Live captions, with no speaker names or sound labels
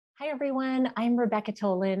Hi, everyone. I'm Rebecca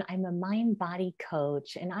Tolan. I'm a mind body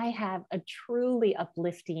coach, and I have a truly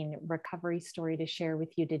uplifting recovery story to share with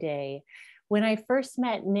you today. When I first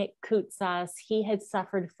met Nick Koutsos, he had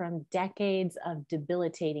suffered from decades of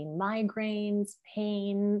debilitating migraines,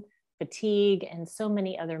 pain, fatigue, and so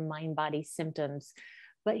many other mind body symptoms.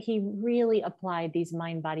 But he really applied these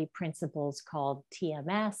mind body principles called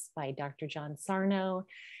TMS by Dr. John Sarno.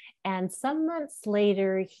 And some months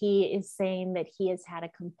later, he is saying that he has had a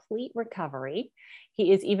complete recovery.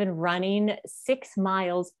 He is even running 6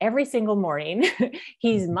 miles every single morning.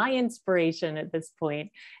 He's my inspiration at this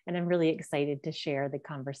point, and I'm really excited to share the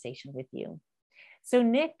conversation with you. So,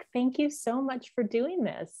 Nick, thank you so much for doing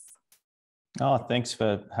this. Oh, thanks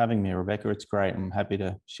for having me, Rebecca. It's great. I'm happy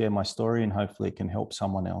to share my story and hopefully it can help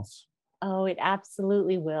someone else. Oh, it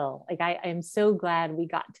absolutely will. I'm so glad we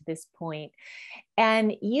got to this point.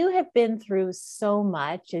 And you have been through so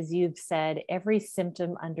much, as you've said, every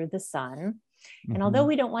symptom under the sun. And although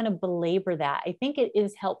we don't want to belabor that, I think it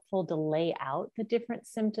is helpful to lay out the different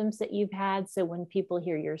symptoms that you've had. So when people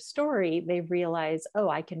hear your story, they realize, oh,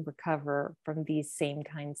 I can recover from these same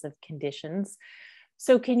kinds of conditions.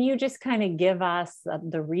 So can you just kind of give us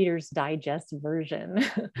the Reader's Digest version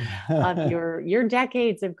of your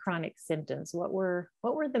decades of chronic symptoms? What were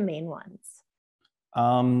the main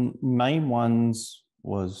ones? Main ones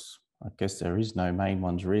was, I guess there is no main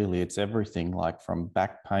ones really. It's everything like from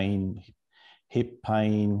back pain, hip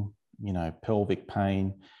pain, pelvic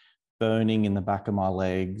pain, burning in the back of my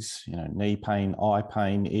legs, knee pain, eye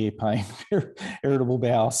pain, ear pain, irritable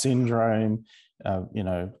bowel syndrome,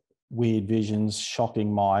 weird visions, shocking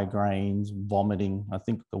migraines, vomiting. I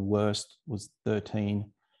think the worst was 13.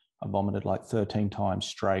 I vomited like 13 times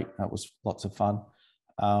straight. That was lots of fun.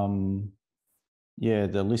 Yeah,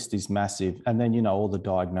 the list is massive. And then, all the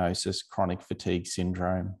diagnosis, chronic fatigue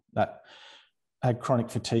syndrome. That I had chronic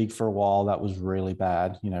fatigue for a while. That was really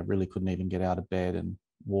bad. Really couldn't even get out of bed and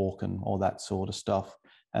walk and all that sort of stuff.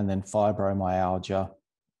 And then fibromyalgia.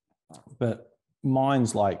 But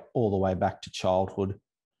mine's like all the way back to childhood.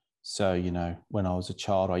 So, when I was a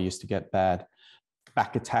child, I used to get bad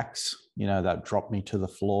back attacks, that dropped me to the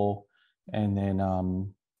floor. And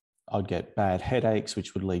then I'd get bad headaches,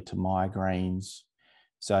 which would lead to migraines.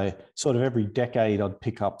 So sort of every decade I'd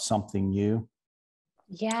pick up something new.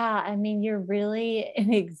 Yeah, I mean, you're really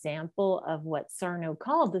an example of what Sarno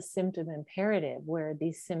called the symptom imperative, where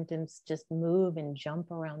these symptoms just move and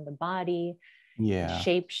jump around the body,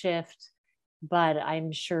 shape shift. But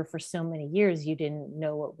I'm sure for so many years you didn't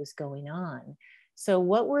know what was going on. So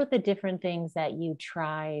what were the different things that you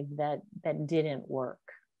tried that didn't work?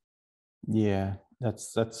 Yeah,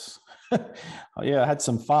 that's yeah, I had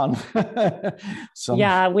some fun.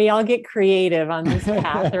 Yeah, we all get creative on this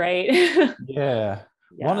path, right? Yeah.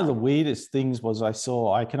 One of the weirdest things was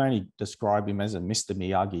I can only describe him as a Mr.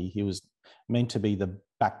 Miyagi. He was meant to be the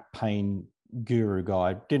back pain guru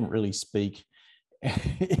guy, didn't really speak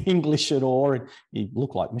English at all. He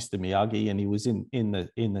looked like Mr. Miyagi, and he was in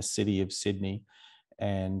the city of Sydney.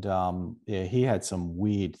 And he had some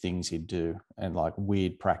weird things he'd do, and like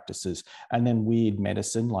weird practices, and then weird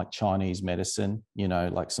medicine, like Chinese medicine,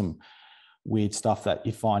 like some weird stuff that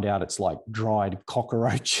you find out it's like dried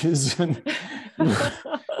cockroaches and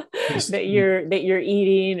that you're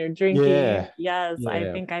eating or drinking. Yeah, yes, yeah.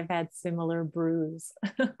 I think I've had similar brews.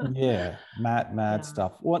 Yeah, mad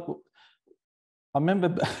stuff. What I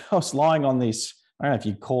remember, I was lying on this, I don't know if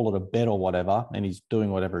you'd call it a bed or whatever, and he's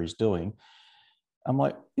doing whatever he's doing. I'm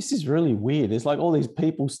like, this is really weird. There's like all these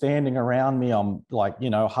people standing around me. I'm like,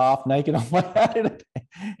 half naked. I'm like, how did it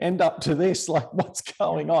end up to this? Like, what's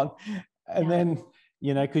going on? And then,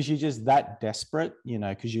 because you're just that desperate,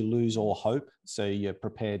 because you lose all hope. So you're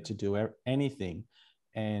prepared to do anything.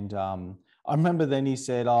 And I remember then he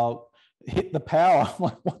said, oh, hit the power. I'm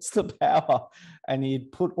like, what's the power? And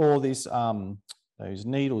he'd put all this, those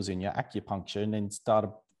needles in your acupuncture and then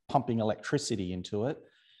started pumping electricity into it.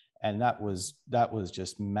 And that was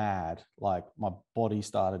just mad. Like my body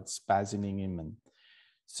started spasming him. And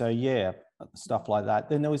so, yeah, stuff like that.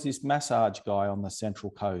 Then there was this massage guy on the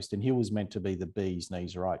Central Coast, and he was meant to be the bee's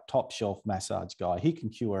knees, right? Top shelf massage guy. He can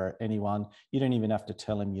cure anyone. You don't even have to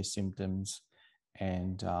tell him your symptoms,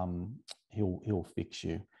 and he'll fix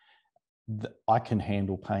you. I can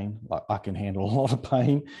handle pain. Like I can handle a lot of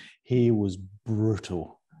pain. He was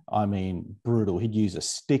brutal. I mean, brutal. He'd use a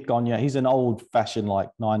stick on you. He's an old-fashioned, like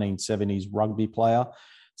 1970s rugby player.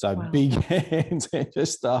 So big hands and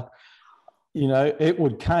just, it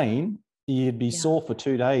would cane. You'd be sore for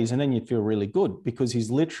 2 days, and then you'd feel really good because he's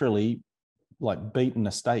literally like beaten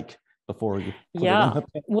a steak, before you put it on Yeah. the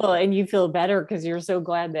pen. Well, and you feel better because you're so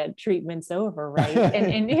glad that treatment's over, right?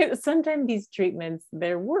 And sometimes these treatments,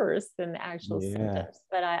 they're worse than the actual Yeah. symptoms.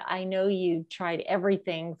 But I know you tried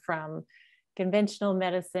everything from conventional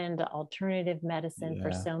medicine to alternative medicine for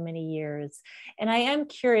Yeah. so many years. And I am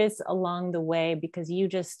curious along the way, because you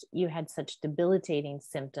had such debilitating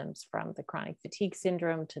symptoms, from the chronic fatigue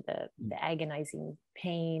syndrome to the agonizing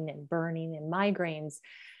pain and burning and migraines.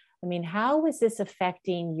 I mean, how was this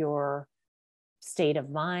affecting your state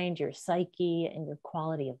of mind, your psyche, and your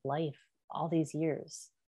quality of life all these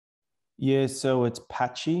years? Yeah, so it's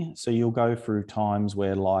patchy. So you'll go through times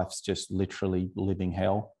where life's just literally living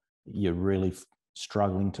hell. You're really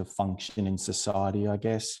struggling to function in society, I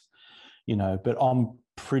guess, but I'm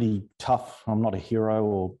pretty tough. I'm not a hero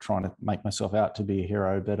or trying to make myself out to be a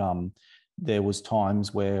hero, but there was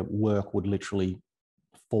times where work would literally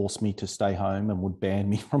force me to stay home and would ban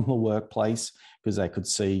me from the workplace because they could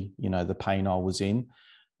see, the pain I was in,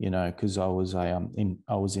 because I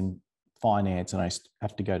was in finance and I used to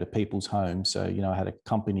have to go to people's homes. So, I had a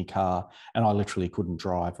company car and I literally couldn't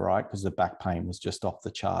drive, right? Because the back pain was just off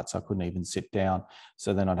the charts. I couldn't even sit down.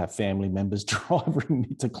 So then I'd have family members driving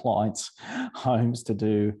me to clients' homes to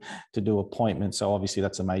do appointments. So obviously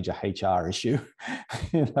that's a major HR issue,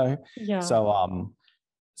 Yeah.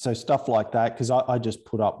 So stuff like that, because I just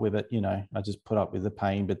put up with it, I just put up with the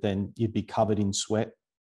pain, but then you'd be covered in sweat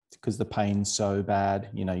because the pain's so bad,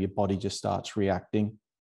 your body just starts reacting.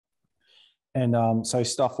 And so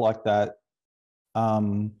stuff like that.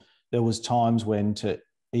 There was times when to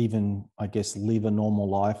even, I guess, live a normal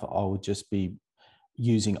life, I would just be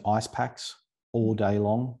using ice packs all day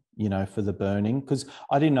long, for the burning, because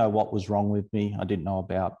I didn't know what was wrong with me. I didn't know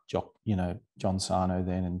about, John Sarno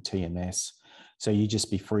then and TMS. So you just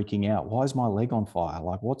be freaking out. Why is my leg on fire?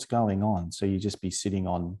 Like, what's going on? So you just be sitting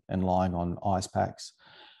on and lying on ice packs.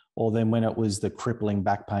 Or then when it was the crippling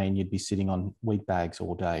back pain, you'd be sitting on wheat bags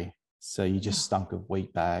all day. So you just stunk of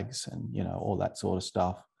wheat bags and, all that sort of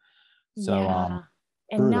stuff. So, Yeah.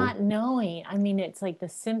 And brutal. not knowing, I mean, it's like the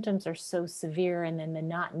symptoms are so severe, and then the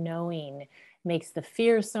not knowing makes the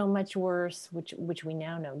fear so much worse, which we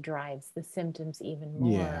now know drives the symptoms even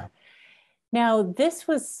Yeah. more. Now, this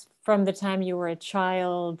was from the time you were a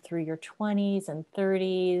child through your 20s and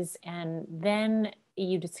 30s, and then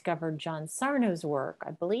you discovered John Sarno's work,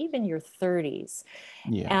 I believe, in your 30s.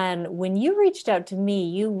 Yeah. And when you reached out to me,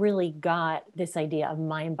 you really got this idea of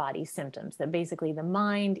mind body symptoms, that basically the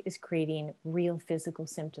mind is creating real physical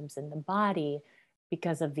symptoms in the body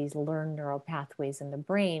because of these learned neural pathways in the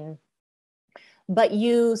brain. But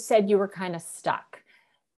you said you were kind of stuck.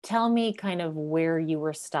 Tell me kind of where you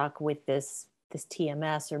were stuck with this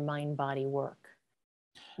TMS or mind body work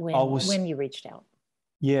when you reached out.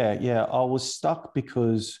 Yeah. I was stuck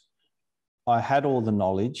because I had all the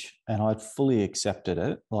knowledge and I'd fully accepted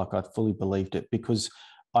it. Like I fully believed it because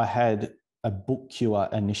I had a book cure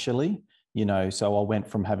initially, so I went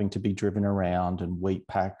from having to be driven around and wheat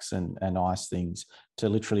packs and ice things to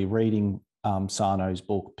literally reading Sarno's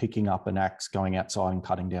book, picking up an axe, going outside and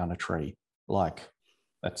cutting down a tree. Like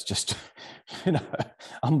that's just,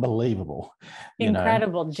 unbelievable.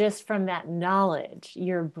 Incredible. Just from that knowledge,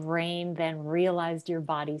 your brain then realized your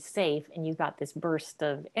body's safe and you got this burst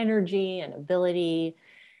of energy and ability.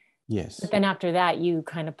 Yes. But then after that, you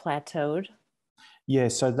kind of plateaued. Yeah.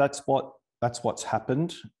 So that's what's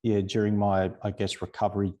happened. Yeah. During my, I guess,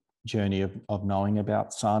 recovery journey of knowing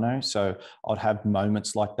about Sarno. So I'd have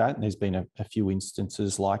moments like that. And there's been a few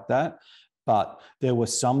instances like that. But there were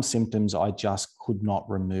some symptoms I just could not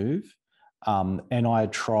remove. And I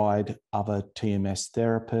had tried other TMS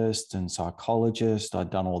therapists and psychologists. I'd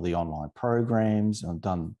done all the online programs. I'd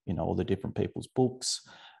done, all the different people's books.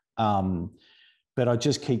 But I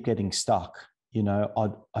just keep getting stuck.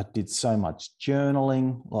 I did so much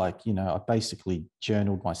journaling. Like, I basically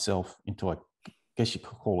journaled myself into, I guess you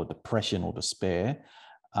could call it depression or despair.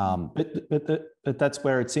 But that's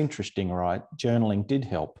where it's interesting, right? Journaling did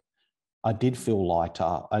help. I did feel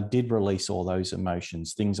lighter. I did release all those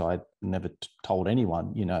emotions, things I never told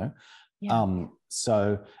anyone, Yeah.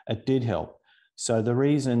 So it did help. So the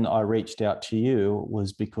reason I reached out to you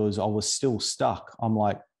was because I was still stuck. I'm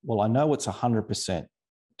like, well, I know it's 100%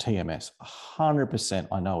 TMS, 100%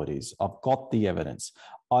 I know it is. I've got the evidence.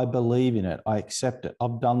 I believe in it. I accept it.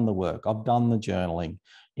 I've done the work. I've done the journaling.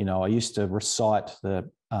 I used to recite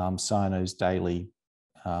the Sarno's daily,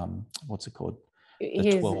 what's it called? The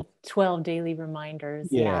His 12. 12 daily reminders.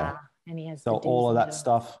 Yeah. Yeah. And he has So the all do's of and that don'ts.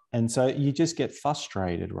 stuff. And so you just get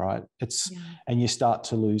frustrated, right? Yeah. And you start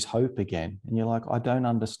to lose hope again. And you're like, I don't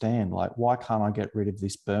understand. Like, why can't I get rid of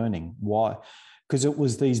this burning? Why? Because it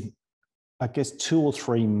was these, I guess, 2 or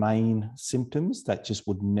 3 main symptoms that just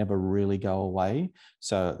would never really go away.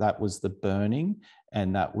 So that was the burning,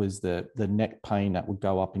 and that was the neck pain that would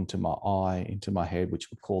go up into my eye, into my head, which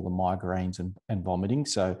would call the migraines and vomiting.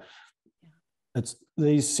 So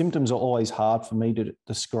these symptoms are always hard for me to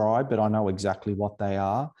describe, but I know exactly what they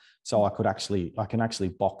are. So I can actually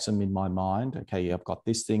box them in my mind. Okay, yeah, I've got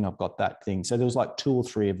this thing, I've got that thing. So there was like 2 or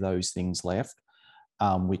 3 of those things left,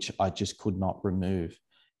 which I just could not remove.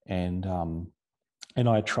 And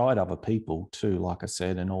I tried other people too, like I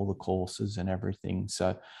said, and all the courses and everything.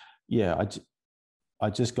 So yeah, I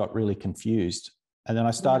just got really confused. And then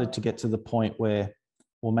I started to get to the point where,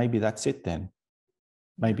 well, maybe that's it then.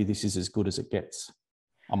 Maybe this is as good as it gets.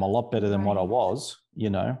 I'm a lot better than what I was,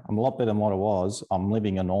 I'm a lot better than what I was. I'm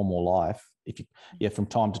living a normal life. From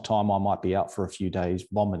time to time, I might be out for a few days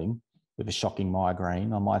vomiting with a shocking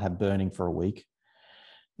migraine. I might have burning for a week,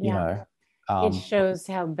 It shows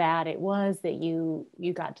how bad it was that you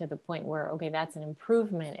got to the point where, okay, that's an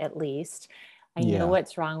improvement at least. I know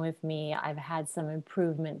what's wrong with me. I've had some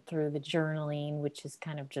improvement through the journaling, which is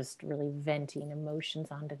kind of just really venting emotions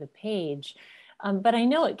onto the page. But I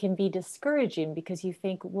know it can be discouraging because you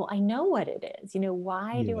think, well, I know what it is.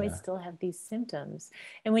 Why do I still have these symptoms?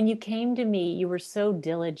 And when you came to me, you were so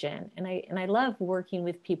diligent. And I love working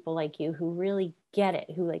with people like you who really get it,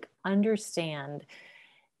 who like understand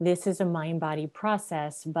this is a mind-body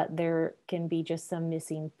process, but there can be just some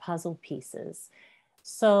missing puzzle pieces.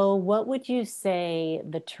 So what would you say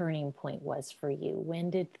the turning point was for you? When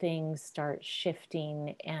did things start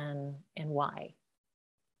shifting and why?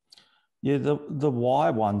 Yeah, the why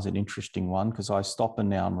one's an interesting one because I stop and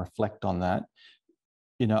now and reflect on that.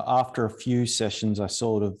 After a few sessions, I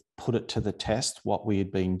sort of put it to the test, what we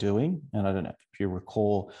had been doing. And I don't know if you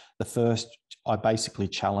recall, the first, I basically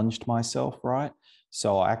challenged myself, right?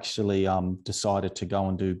 So I actually decided to go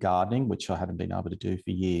and do gardening, which I hadn't been able to do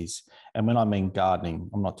for years. And when I mean gardening,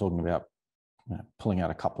 I'm not talking about pulling out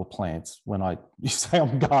a couple of plants. When you say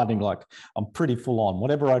I'm gardening, like I'm pretty full on.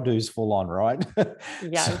 Whatever I do is full on, right?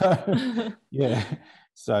 Yes. So, yeah.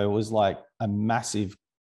 So it was like a massive,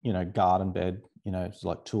 garden bed. It's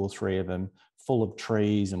like 2 or 3 of them, full of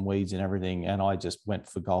trees and weeds and everything. And I just went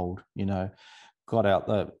for gold. Got out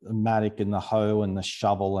the mattock and the hoe and the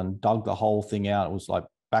shovel and dug the whole thing out. It was like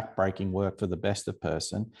backbreaking work for the best of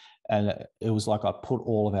person. And it was like I put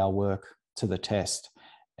all of our work to the test.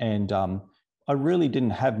 And I really didn't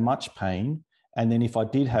have much pain. And then if I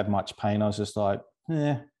did have much pain, I was just like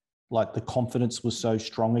the confidence was so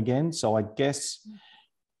strong again. So I guess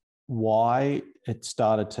why it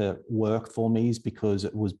started to work for me is because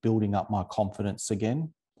it was building up my confidence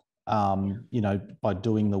again. By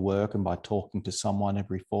doing the work and by talking to someone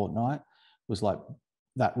every fortnight was like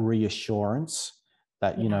that reassurance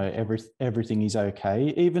that, everything is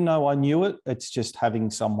okay. Even though I knew it, it's just having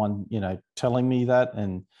someone, telling me that.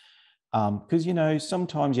 And because,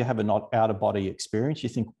 sometimes you have an out of body experience. You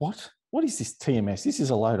think, what is this TMS? This is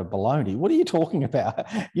a load of baloney. What are you talking about?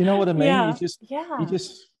 You know what I mean?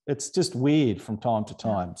 It's just weird from time to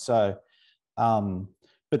time. So,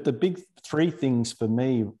 but the big 3 things for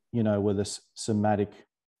me, were the somatic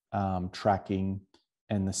tracking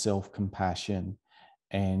and the self-compassion.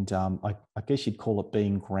 And I guess you'd call it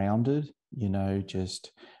being grounded,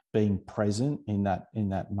 just being present in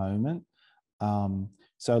that moment.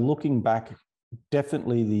 So looking back,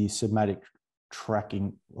 definitely the somatic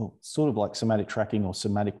tracking, or sort of like somatic tracking or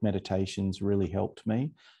somatic meditations really helped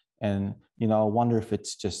me. And, I wonder if it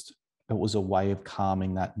was a way of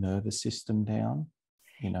calming that nervous system down.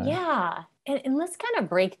 Yeah. And let's kind of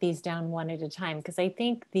break these down one at a time, because I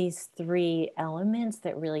think these 3 elements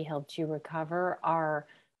that really helped you recover are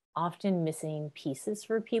often missing pieces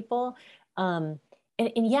for people.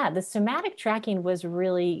 The somatic tracking was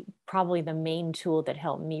really probably the main tool that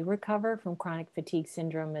helped me recover from chronic fatigue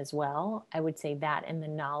syndrome as well. I would say that, and the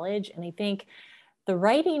knowledge. And I think the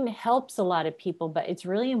writing helps a lot of people, but it's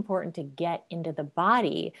really important to get into the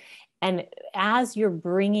body. And as you're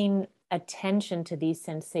bringing attention to these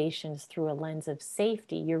sensations through a lens of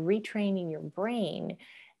safety, you're retraining your brain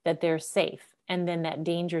that they're safe. And then that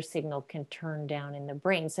danger signal can turn down in the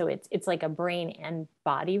brain. So it's like a brain and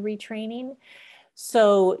body retraining.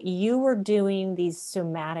 So you were doing these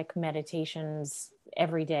somatic meditations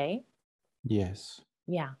every day? Yes.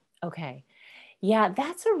 Yeah. Okay. Yeah,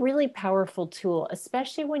 that's a really powerful tool,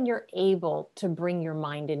 especially when you're able to bring your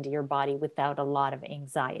mind into your body without a lot of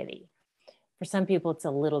anxiety. For some people, it's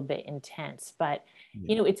a little bit intense, but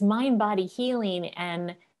it's mind body healing.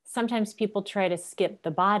 And sometimes people try to skip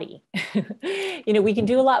the body. We can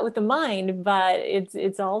do a lot with the mind, but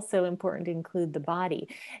it's also important to include the body.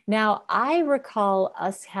 Now, I recall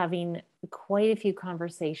us having quite a few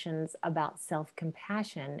conversations about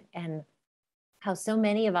self-compassion and how so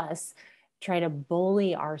many of us try to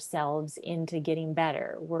bully ourselves into getting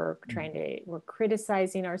better. We're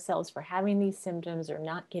criticizing ourselves for having these symptoms or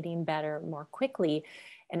not getting better more quickly.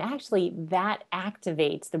 And actually that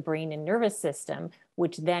activates the brain and nervous system,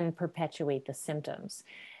 which then perpetuate the symptoms.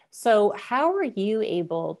 So how are you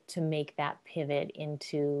able to make that pivot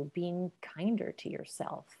into being kinder to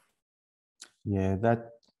yourself? Yeah,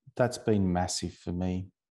 that's been massive for me.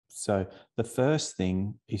 So the first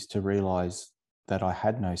thing is to realize that I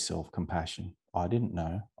had no self-compassion. I didn't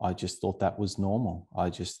know. I just thought that was normal. I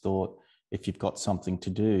just thought if you've got something to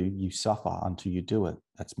do, you suffer until you do it.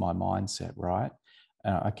 That's my mindset, right?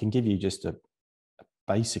 I can give you just a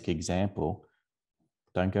basic example.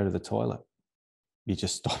 Don't go to the toilet. You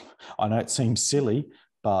just stop. I know it seems silly,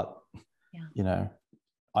 but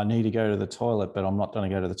I need to go to the toilet, but I'm not going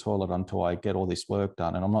to go to the toilet until I get all this work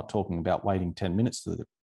done. And I'm not talking about waiting 10 minutes to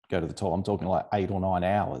go to the toilet. I'm talking like 8 or 9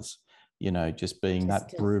 hours, just being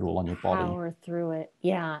that brutal on your body. Power through it.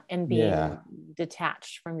 Yeah. And being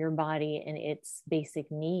detached from your body and its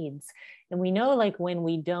basic needs. And we know, like, when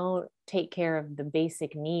we don't take care of the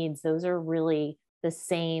basic needs, those are really the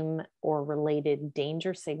same or related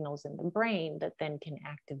danger signals in the brain that then can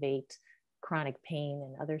activate chronic pain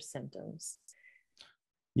and other symptoms.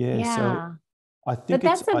 Yeah. So I think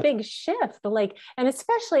that's a big shift. Like, and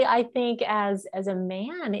especially I think as a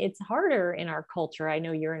man, it's harder in our culture. I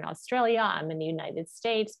know you're in Australia, I'm in the United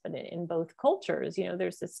States, but in both cultures,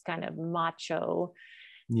 there's this kind of macho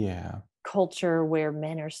culture where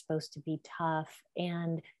men are supposed to be tough.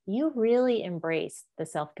 And you really embrace the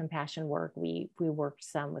self-compassion work. We worked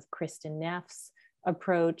some with Kristen Neff's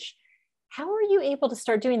approach. How are you able to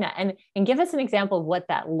start doing that? And give us an example of what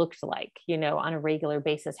that looked like, on a regular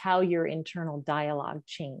basis, how your internal dialogue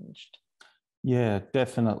changed. Yeah,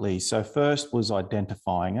 definitely. So first was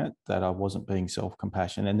identifying it, that I wasn't being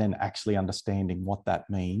self-compassionate, and then actually understanding what that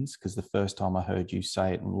means. Because the first time I heard you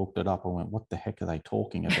say it and looked it up, I went, what the heck are they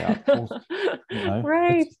talking about? Of course,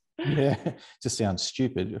 right. It just sounds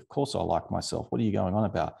stupid. Of course I like myself. What are you going on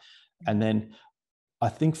about? And then I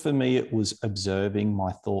think for me, it was observing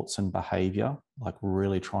my thoughts and behavior, like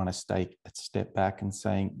really trying to take a step back and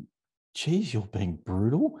saying, geez, you're being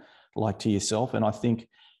brutal, like, to yourself. And I think,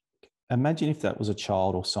 imagine if that was a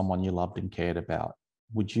child or someone you loved and cared about.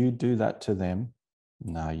 Would you do that to them?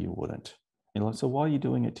 No, you wouldn't. So why are you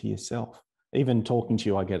doing it to yourself? Even talking to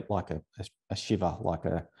you, I get like a shiver, like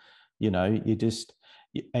you just,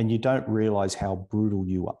 and you don't realize how brutal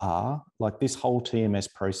you are. Like, this whole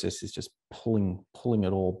TMS process is just pulling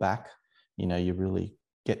it all back. You really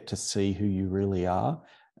get to see who you really are.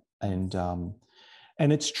 And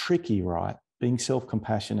it's tricky, right? Being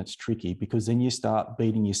self-compassionate, it's tricky, because then you start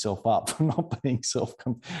beating yourself up for not being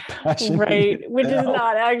self-compassionate. Right. Which is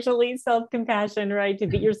not actually self-compassion, right? To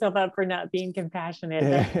beat yourself up for not being compassionate.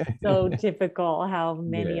 That's so typical how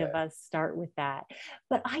many of us start with that.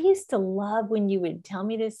 But I used to love when you would tell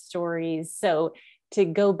me these stories. So to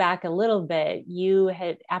go back a little bit, you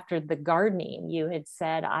had, after the gardening, you had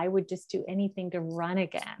said, I would just do anything to run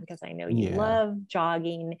again, because I know you love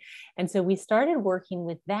jogging. And so we started working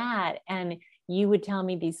with that. And you would tell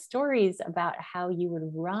me these stories about how you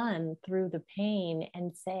would run through the pain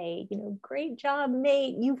and say, great job,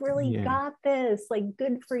 mate. You've really got this, like,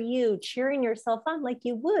 good for you, cheering yourself on like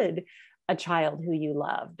you would a child who you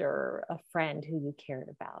loved or a friend who you cared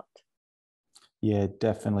about. Yeah,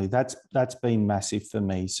 definitely. That's been massive for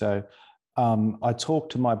me. So I talk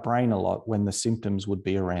to my brain a lot when the symptoms would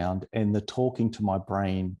be around, and the talking to my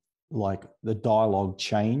brain, like, the dialogue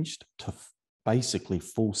changed to basically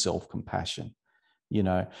full self-compassion,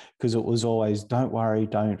 because it was always, don't worry,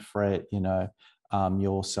 don't fret,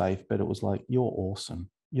 you're safe. But it was like, you're awesome.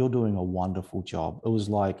 You're doing a wonderful job. It was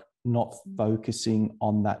like not focusing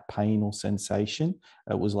on that pain or sensation.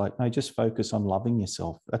 It was like, no, just focus on loving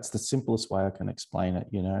yourself. That's the simplest way I can explain it,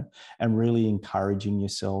 and really encouraging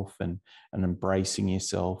yourself and embracing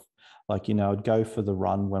yourself. Like, I'd go for the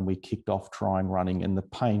run when we kicked off trying running, and the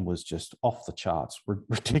pain was just off the charts,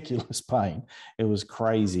 ridiculous pain. It was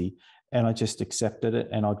crazy. And I just accepted it,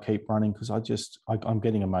 and I'd keep running, because I'm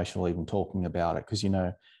getting emotional even talking about it, because,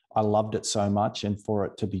 I loved it so much, and for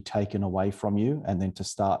it to be taken away from you, and then to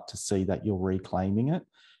start to see that you're reclaiming it.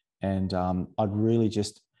 And I'd really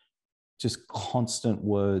just constant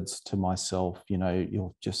words to myself,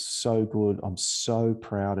 you're just so good. I'm so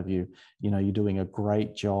proud of you. You're doing a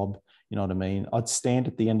great job. You know what I mean? I'd stand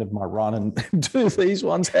at the end of my run and do these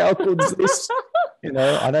ones. How good's this?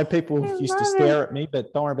 I know people used to stare at me,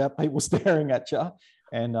 but don't worry about people staring at you.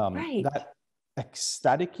 And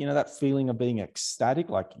ecstatic, you know, that feeling of being ecstatic,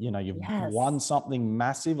 like, you know, you've Yes. won something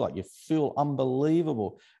massive, like you feel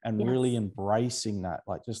unbelievable, and really Yes. embracing that,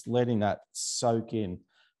 like just letting that soak in.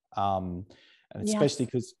 And especially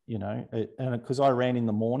Yes. because, you know, because I ran in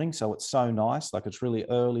the morning, so it's so nice. Like it's really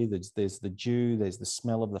early. There's the dew, there's the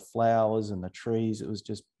smell of the flowers and the trees. It was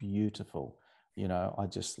just beautiful. You know, I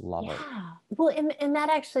just love it. Yeah. Well, and that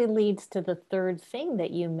actually leads to the third thing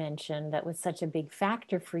that you mentioned that was such a big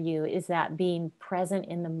factor for you is that being present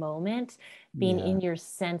in the moment, being Yeah. in your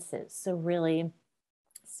senses. So really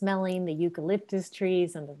smelling the eucalyptus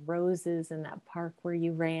trees and the roses in that park where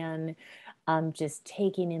you ran, just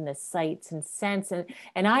taking in the sights and scents.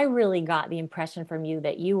 And I really got the impression from you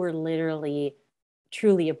that you were literally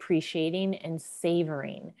truly appreciating and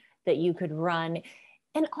savoring that you could run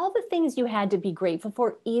and all the things you had to be grateful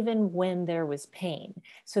for, even when there was pain.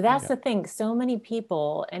 So that's Yeah. the thing. So many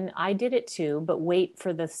people, and I did it too, but wait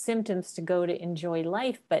for the symptoms to go to enjoy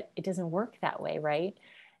life, but it doesn't work that way, right?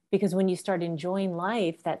 Because when you start enjoying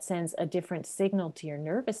life, that sends a different signal to your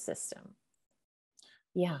nervous system.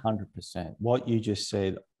 Yeah. 100%. What you just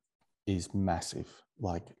said is massive.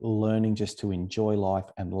 Like learning just to enjoy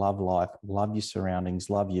life, love your surroundings,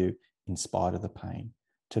 love you in spite of the pain.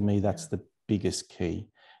 To me, Yeah. that's the biggest key.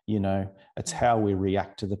 You know, it's Yeah. how we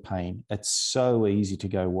react to the pain. It's so easy to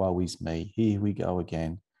go, woe is me. Here we go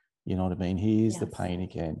again. You know what I mean? Here's the Yes. pain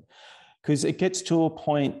again. Because it gets to a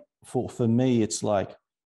point for me, it's like,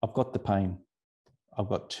 I've got the pain. I've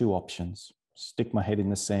got two options: stick my head in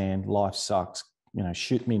the sand, life sucks, you know,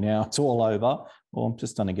 shoot me now, it's all over, or I'm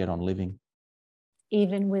just going to get on living,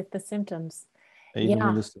 Even with the symptoms. even with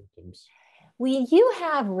Yeah. the symptoms. You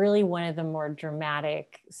have really one of the more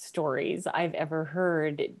dramatic stories I've ever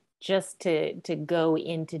heard. Just to go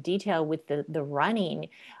into detail with the running,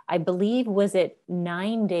 I believe, was it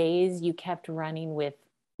 9 days you kept running with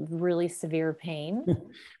really severe pain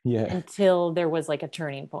Yeah. until there was like a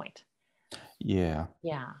turning point? Yeah.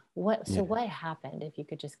 Yeah. So Yeah. what happened, if you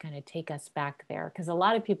could just kind of take us back there? Because a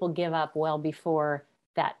lot of people give up well before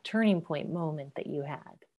that turning point moment that you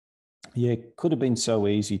had. Yeah. It could have been so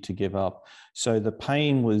easy to give up. So the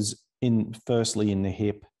pain was firstly in the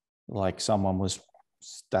hip, like someone was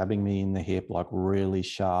stabbing me in the hip, like really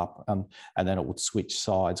sharp. And then it would switch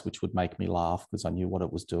sides, which would make me laugh because I knew what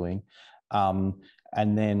it was doing. Um,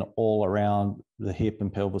 and then all around the hip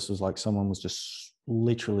and pelvis was like someone was just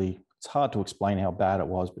literally, it's hard to explain how bad it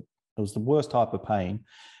was, but it was the worst type of pain.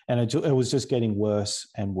 And it was just getting worse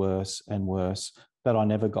and worse and worse. But I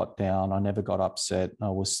never got down. I never got upset. I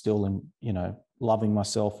was still in, you know, loving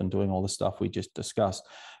myself and doing all the stuff we just discussed.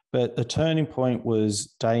 But the turning point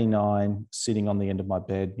was day 9, sitting on the end of my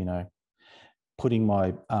bed, you know, putting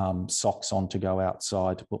my socks on to go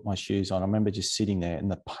outside to put my shoes on. I remember just sitting there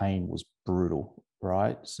and the pain was brutal,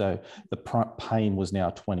 right? So the pain was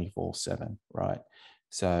now 24/7, right?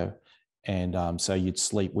 So, so you'd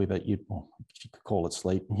sleep with it. Well, you could call it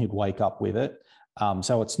sleep. You'd wake up with it.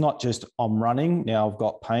 So it's not just I'm running, now I've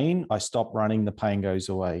got pain, I stop running, the pain goes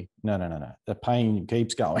away. No, no, no, no. The pain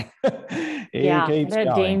keeps going. It Yeah, keeps that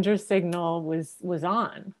going. danger signal was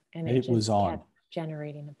on, and it It was just on. kept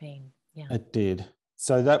generating the pain. Yeah. It did.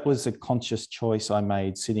 So that was a conscious choice I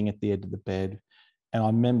made sitting at the edge of the bed. And I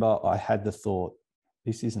remember I had the thought,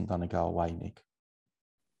 this isn't going to go away, Nick.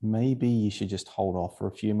 Maybe you should just hold off for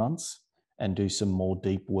a few months and do some more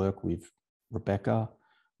deep work with Rebecca.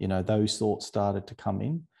 You know, those thoughts started to come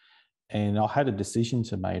in. And I had a decision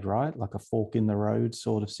to make, right? Like a fork in the road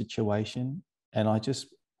sort of situation. And I just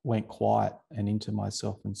went quiet and into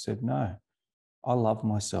myself and said, no, I love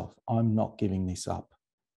myself. I'm not giving this up.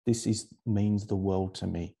 Means the world to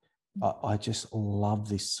me. I just love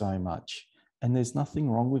this so much. And there's nothing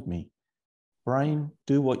wrong with me. Brain,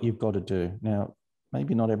 do what you've got to do. Now,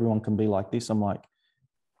 maybe not everyone can be like this. I'm like,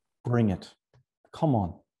 bring it. Come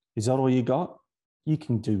on. Is that all you got? You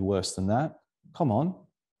can do worse than that. Come on.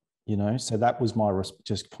 You know, so that was my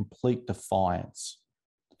just complete defiance.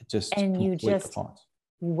 Just And you complete just defiance.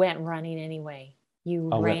 went running anyway. You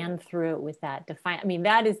I went, ran through it with that defiance. I mean,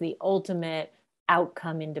 that is the ultimate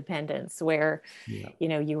outcome independence where,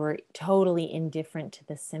 yeah. you were totally indifferent to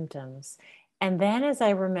the symptoms. And then, as I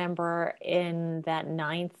remember, in that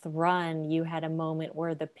ninth run, you had a moment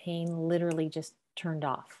where the pain literally just turned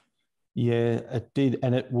off. Yeah, it did.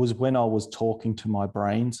 And it was when I was talking to my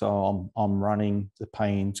brain. So I'm running, the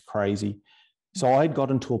pain's crazy. So I had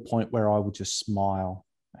gotten to a point where I would just smile.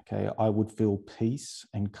 Okay. I would feel peace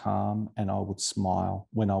and calm and I would smile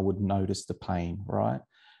when I would notice the pain, right?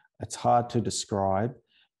 It's hard to describe,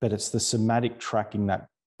 but it's the somatic tracking that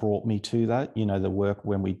brought me to that. You know, the work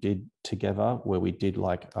when we did together, where we did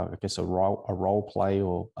like, I guess, a role play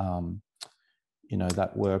or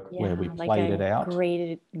that work where we like played a it out.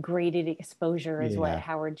 graded exposure is what Yeah.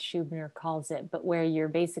 Howard Schubiner calls it, but where you're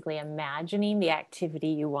basically imagining the activity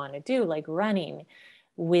you want to do, like running,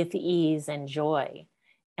 with ease and joy.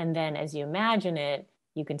 And then as you imagine it,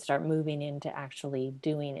 you can start moving into actually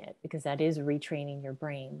doing it, because that is retraining your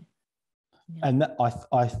brain. Yeah. And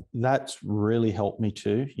that's really helped me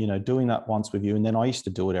too, doing that once with you. And then I used to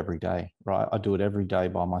do it every day, right? I do it every day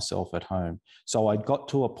by myself at home. So I got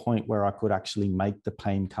to a point where I could actually make the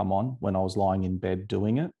pain come on when I was lying in bed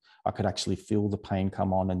doing it. I could actually feel the pain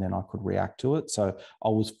come on, and then I could react to it. So I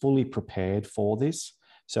was fully prepared for this.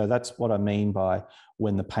 So that's what I mean by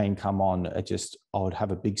when the pain come on, I would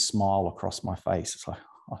have a big smile across my face. It's like,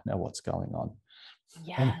 I know what's going on.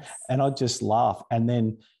 Yes. And I'd just laugh. And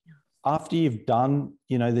then after you've done,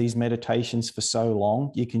 these meditations for so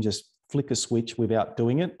long, you can just flick a switch without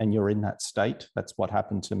doing it, and you're in that state. That's what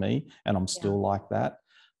happened to me, and I'm still like that.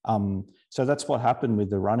 So that's what happened with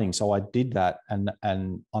the running. So I did that, and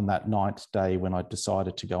on that 9th day when I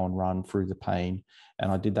decided to go and run through the pain,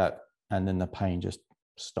 and I did that, and then the pain just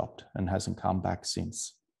stopped and hasn't come back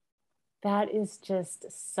since. That is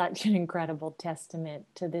just such an incredible testament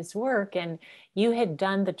to this work. And you had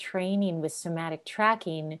done the training with somatic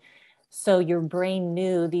tracking, so your brain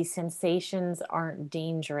knew these sensations aren't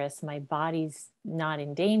dangerous. My body's not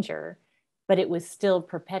in danger, but it was still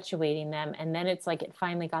perpetuating them. And then it's like it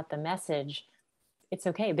finally got the message. It's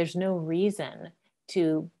okay. There's no reason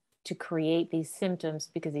to create these symptoms,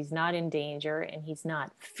 because he's not in danger and he's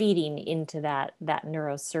not feeding into that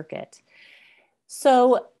neurocircuit.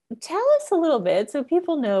 So tell us a little bit so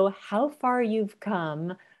people know how far you've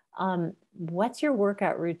come. What's your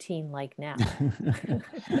workout routine like now?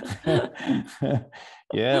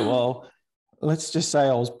 Yeah, well, let's just say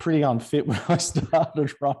I was pretty unfit when I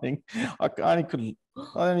started running. I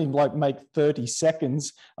only like make 30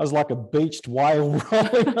 seconds. I was like a beached whale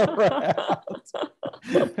rolling around.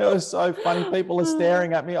 It was so funny. People are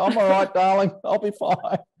staring at me. I'm all right, darling. I'll be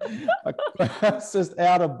fine. I was just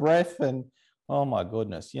out of breath, and oh my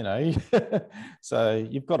goodness, So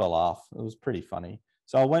you've got to laugh. It was pretty funny.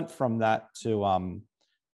 So I went from that to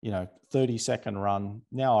 30-second run.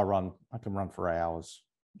 Now I can run for hours,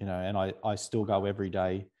 and I still go every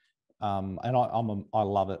day. And I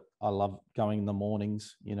love it. I love going in the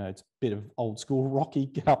mornings. It's a bit of old school Rocky.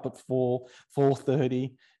 Get up at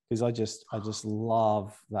 4:30, because I just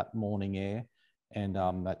love that morning air, and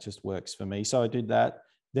that just works for me. So I did that.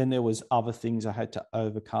 Then there was other things I had to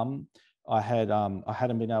overcome. I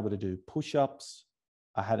hadn't been able to do push-ups.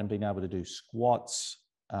 I hadn't been able to do squats.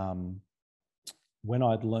 When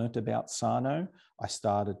I'd learnt about Sarno, I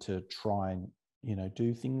started to try and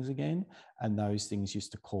do things again, and those things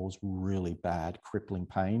used to cause really bad crippling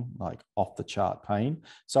pain, like off the chart pain.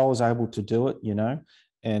 So I was able to do it,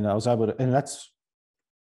 and I was able to, and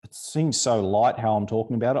it seems so light how I'm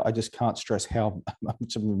talking about it. I just can't stress how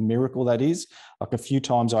much of a miracle that is. Like a few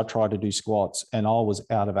times I tried to do squats and I was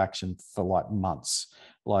out of action for like months.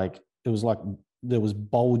 Like it was like there was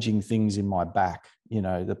bulging things in my back.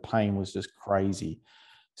 The pain was just crazy.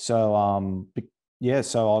 So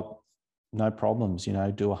no problems.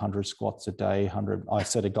 Do 100 squats a day. 100. I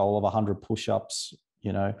set a goal of 100 push-ups.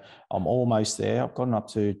 I'm almost there. I've gotten up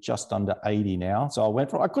to just under 80 now. So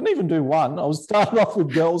I couldn't even do one. I was starting off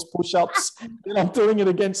with girls push-ups, then I'm doing it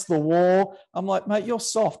against the wall. I'm like, mate, you're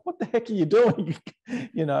soft. What the heck are you doing?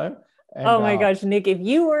 And, oh my gosh, Nick, if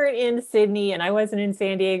you were in Sydney and I wasn't in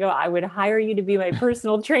San Diego, I would hire you to be my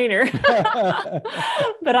personal trainer.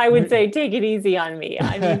 But I would say, take it easy on me.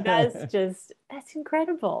 I mean, that's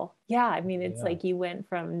incredible. Yeah. I mean, it's like you went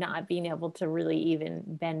from not being able to really even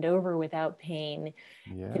bend over without pain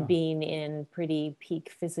to being in pretty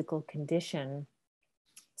peak physical condition.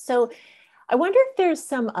 So I wonder if there's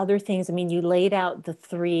some other things. I mean, you laid out the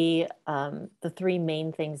three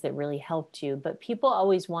main things that really helped you, but people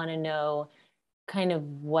always want to know kind of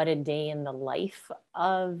what a day in the life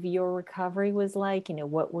of your recovery was like.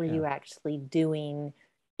 What were you actually doing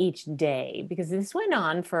each day? Because this went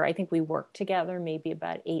on for, I think we worked together maybe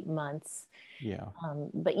about 8 months. Yeah.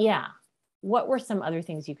 But what were some other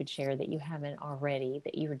things you could share that you haven't already,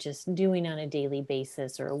 that you were just doing on a daily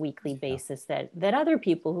basis or a weekly basis that other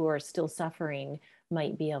people who are still suffering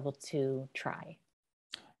might be able to try?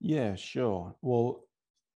 Yeah, sure. Well,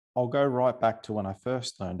 I'll go right back to when I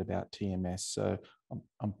first learned about TMS. So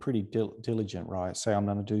I'm pretty diligent, right? Say I'm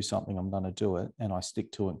going to do something, I'm going to do it, and I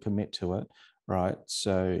stick to it and commit to it, right?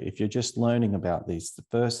 So if you're just learning about these,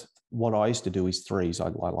 what I used to do is threes. I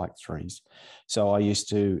like threes. So I used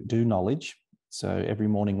to do knowledge. So every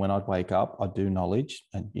morning when I'd wake up, I'd do knowledge,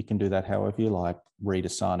 and you can do that however you like. Read a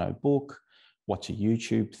Sarno book, watch a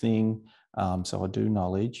YouTube thing, So I do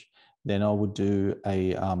knowledge. Then I would do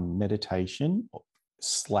a meditation /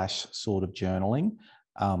 sort of journaling.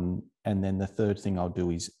 And then the third thing I'll do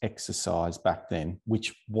is exercise back then,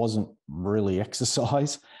 which wasn't really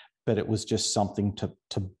exercise, but it was just something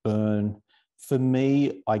to burn. For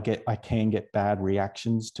me, I can get bad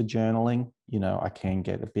reactions to journaling. I can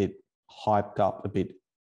get a bit hyped up, a bit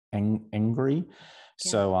angry.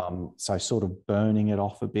 Yeah. So sort of burning it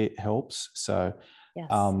off a bit helps. So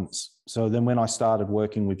Yes. so then when I started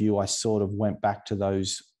working with you, I sort of went back to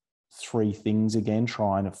those three things again,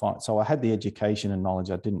 trying to find. So I had the education and knowledge.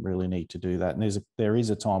 I didn't really need to do that. And there is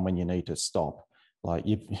a time when you need to stop. Like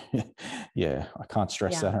you, yeah, I can't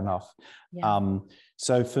stress that enough. Yeah.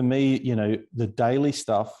 So for me, the daily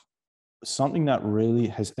stuff, something that really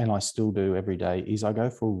has, and I still do every day, is I go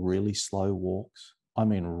for really slow walks. I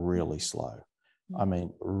mean, really slow. I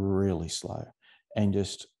mean, really slow, and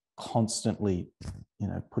just constantly,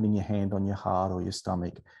 putting your hand on your heart or your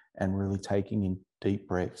stomach and really taking in deep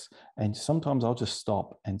breaths. And sometimes I'll just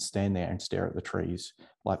stop and stand there and stare at the trees,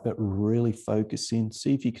 but really focus in,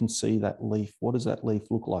 see if you can see that leaf. What does that leaf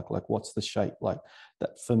look like? Like, what's the shape? Like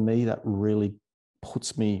that, for me, that really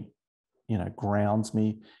puts me, grounds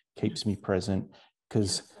me, keeps me present,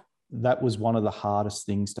 because that was one of the hardest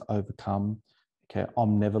things to overcome. Okay,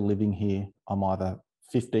 I'm never living here. I'm either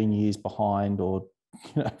 15 years behind or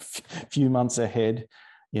a few months ahead,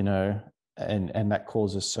 and that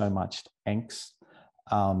causes so much angst.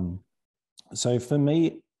 So for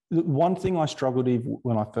me, one thing I struggled with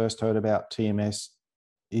when I first heard about TMS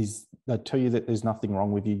is they tell you that there's nothing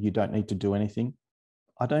wrong with you. You don't need to do anything.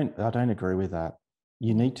 I don't agree with that.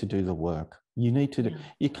 You need to do the work. You need to do,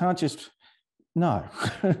 you can't just, no,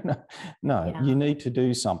 no, you need to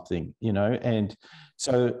do something, and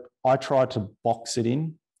so I try to box it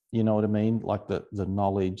in, you know what I mean? Like the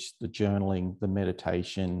knowledge, the journaling, the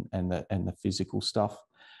meditation, and the physical stuff.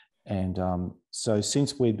 And so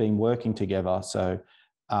since we've been working together, so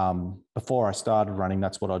before I started running,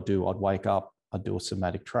 that's what I'd do. I'd wake up, I'd do a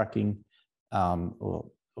somatic tracking,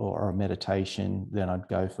 or a meditation. Then I'd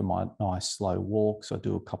go for my nice slow walks. I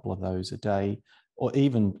do a couple of those a day, or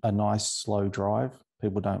even a nice slow drive.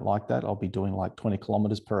 People don't like that. I'll be doing like 20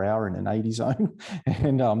 kilometers per hour in an 80 zone.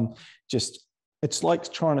 And it's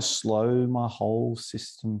like trying to slow my whole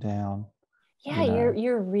system down. Yeah,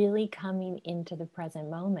 you're really coming into the present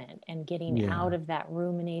moment and getting out of that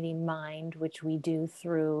ruminating mind, which we do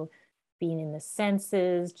through being in the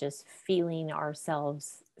senses, just feeling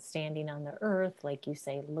ourselves standing on the earth, like you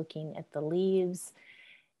say, looking at the leaves.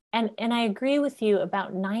 And I agree with you,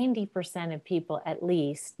 about 90% of people at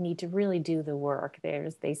least need to really do the work.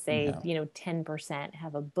 They say, 10%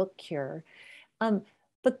 have a book cure.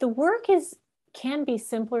 But the work can be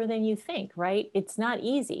simpler than you think, right? It's not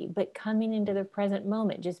easy, but coming into the present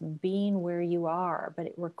moment, just being where you are, but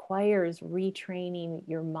it requires retraining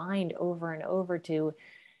your mind over and over to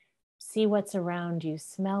see what's around you,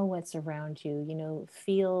 smell what's around you,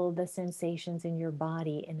 feel the sensations in your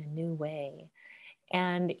body in a new way.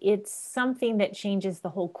 And it's something that changes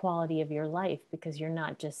the whole quality of your life, because you're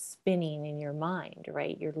not just spinning in your mind,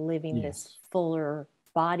 right? You're living this fuller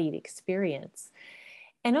bodied experience.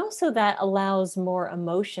 And also that allows more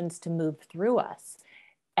emotions to move through us,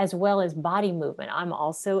 as well as body movement. I'm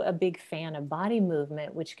also a big fan of body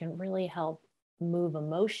movement, which can really help move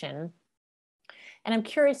emotion. And I'm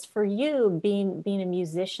curious, for you, being a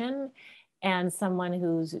musician and someone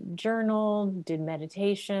who's journaled, did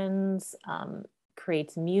meditations,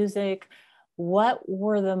 creates music, what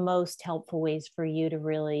were the most helpful ways for you to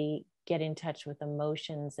really get in touch with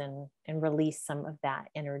emotions and release some of that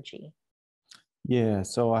energy? Yeah,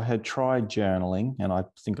 so I had tried journaling, and I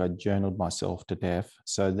think I journaled myself to death.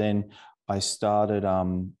 So then I started,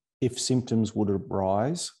 if symptoms would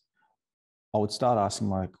arise, I would start asking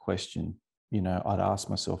my question. I'd ask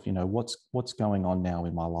myself, what's going on now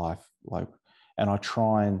in my life? And I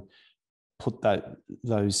try and put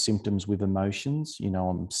those symptoms with emotions.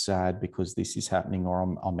 I'm sad because this is happening, or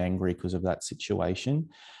I'm angry because of that situation.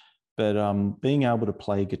 But being able to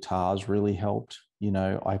play guitars really helped.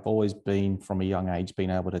 I've always been, from a young age,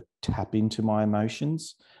 been able to tap into my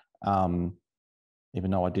emotions, even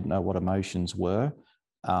though I didn't know what emotions were.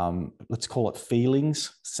 Let's call it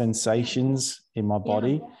feelings, sensations in my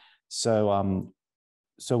body. So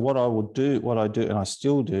what I do, and I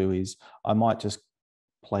still do, is I might just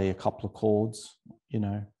play a couple of chords,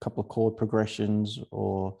 a couple of chord progressions,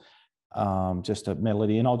 or just a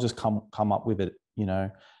melody, and I'll just come up with it,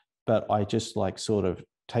 But I just sort of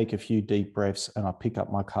take a few deep breaths, and I pick up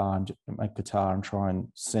my guitar and try and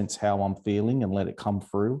sense how I'm feeling and let it come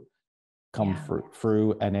through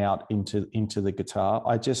and out into the guitar.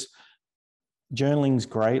 journaling's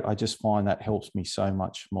great. I just find that helps me so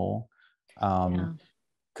much more.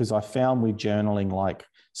 Because I found with journaling, like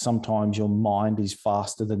sometimes your mind is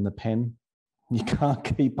faster than the pen. You can't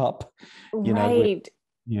keep up, you know. Right.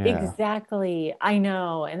 Yeah. Exactly. I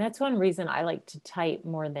know. And that's one reason I like to type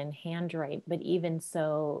more than handwrite. But even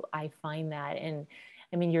so, I find that. And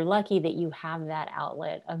I mean, you're lucky that you have that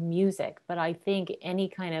outlet of music. But I think any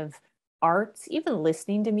kind of arts, even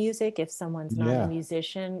listening to music, if someone's not a Yeah.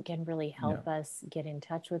 musician, can really Yeah. help us get in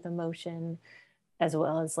touch with emotion, as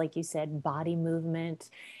well as, like you said, body movement.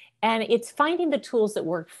 And it's finding the tools that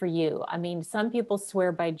work for you. I mean, some people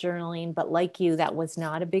swear by journaling, but like you, that was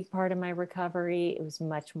not a big part of my recovery. It was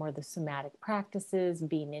much more the somatic practices,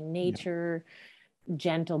 being in Yeah. nature,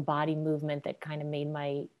 gentle body movement that kind of made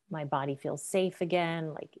my body feel safe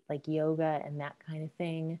again, like yoga and that kind of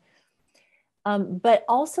thing. But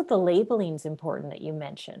also the labeling is important that you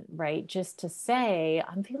mentioned, right? Just to say,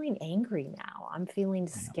 I'm feeling angry now, I'm feeling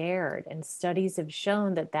Yeah. scared. And studies have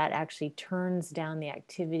shown that that actually turns down the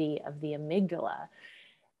activity of the amygdala.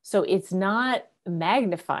 So it's not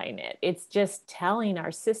magnifying it, it's just telling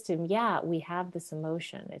our system, yeah, we have this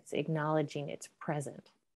emotion, it's acknowledging it's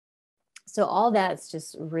present. So all that's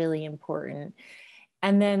just really important.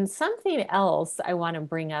 And then something else I want to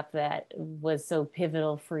bring up that was so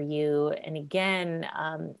pivotal for you, and again,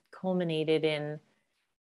 culminated in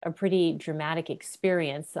a pretty dramatic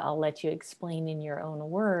experience, I'll let you explain in your own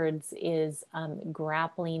words, is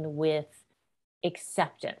grappling with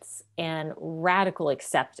acceptance and radical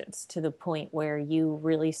acceptance to the point where you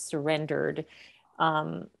really surrendered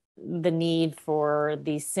um, the need for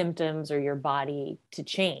these symptoms or your body to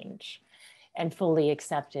change and fully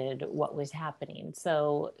accepted what was happening.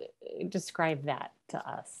 So describe that to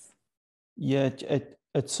us. Yeah.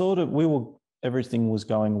 It sort of, everything was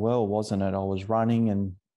going well, wasn't it? I was running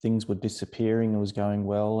and things were disappearing. It was going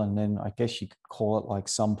well. And then I guess you could call it like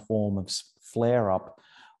some form of flare up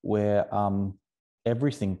where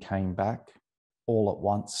everything came back all at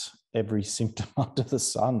once, every symptom under the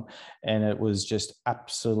sun. And it was just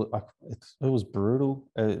absolute, it was brutal.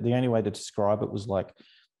 The only way to describe it was like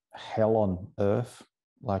hell on earth.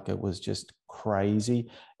 Like it was just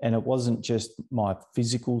crazy. And it wasn't just my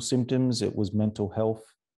physical symptoms, it was mental health.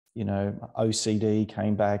 You know, OCD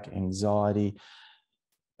came back, anxiety.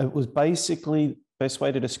 It was basically, best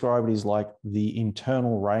way to describe it is like the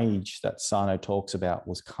internal rage that Sarno talks about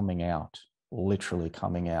was coming out, literally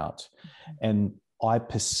coming out. And I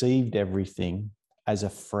perceived everything as a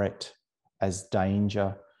threat, as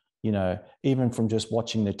danger. You know, even from just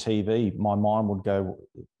watching the TV, my mind would go,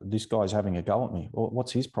 this guy's having a go at me. Well,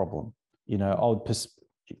 what's his problem? You know,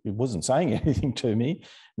 it wasn't saying anything to me. And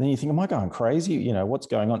then you think, am I going crazy? You know, what's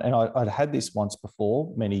going on? And I'd had this once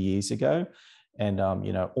before, many years ago. And,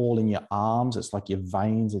 you know, all in your arms, it's like your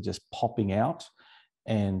veins are just popping out.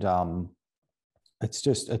 And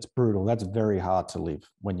it's brutal. That's very hard to live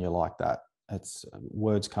when you're like that. It's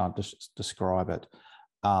words can't describe it.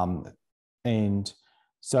 And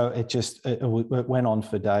so it went on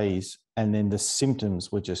for days, and then the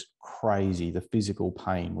symptoms were just crazy. The physical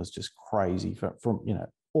pain was just crazy from you know,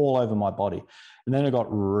 all over my body. And then it got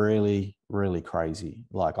really, really crazy.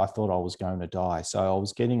 Like I thought I was going to die. So I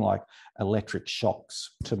was getting like electric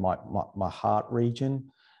shocks to my heart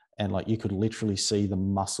region. And like you could literally see the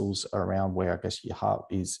muscles around where I guess your heart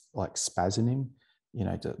is like spasming, you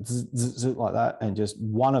know, like that. And just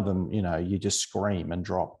one of them, you know, you just scream and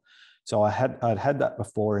drop. So I'd had that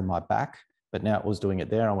before in my back, but now it was doing it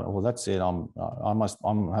there. I went, well, that's it. I'm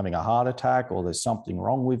having a heart attack, or there's something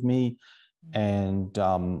wrong with me. And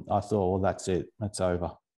I thought, well, that's it. It's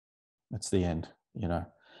over. It's the end, you know.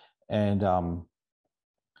 And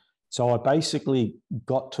so I basically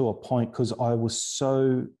got to a point, because I was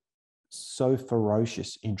so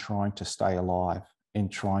ferocious in trying to stay alive, in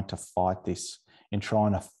trying to fight this, in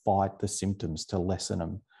trying to fight the symptoms to lessen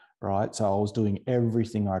them. Right. So I was doing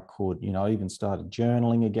everything I could, you know, I even started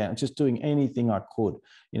journaling again, just doing anything I could.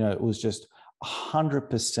 You know, it was just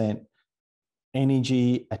 100%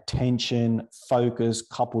 energy, attention, focus,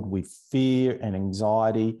 coupled with fear and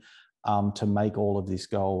anxiety, to make all of this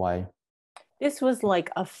go away. This was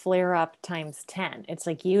like a flare up times 10. It's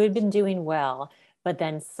like you had been doing well, but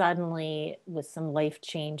then suddenly, with some life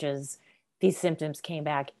changes, these symptoms came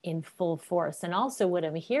back in full force. And also, what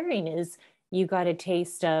I'm hearing is you got a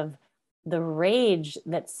taste of the rage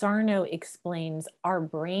that Sarno explains our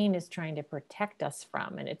brain is trying to protect us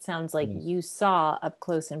from. And it sounds like Yes. you saw up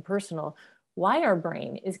close and personal why our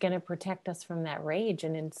brain is going to protect us from that rage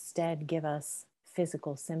and instead give us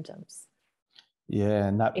physical symptoms, Yeah.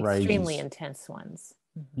 And that rage extremely is, intense ones.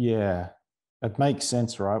 Mhm. yeah. It makes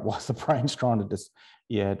sense, right? Why the brain's trying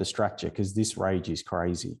to distract you, because this rage is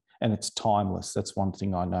crazy and it's timeless. That's one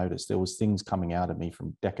thing I noticed. There was things coming out of me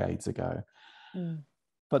from decades ago. Mm.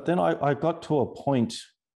 But then I got to a point,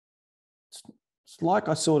 it's like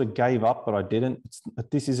I sort of gave up, but I didn't.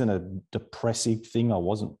 This isn't a depressive thing.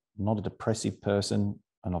 Not a depressive person,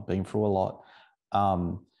 and I've been through a lot.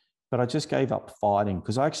 But I just gave up fighting,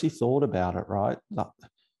 because I actually thought about it, right?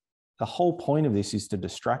 The whole point of this is to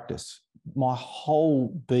distract us. My whole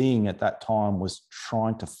being at that time was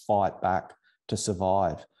trying to fight back to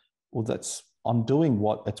survive. Well, I'm doing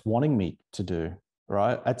what it's wanting me to do,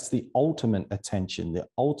 right? That's the ultimate attention, the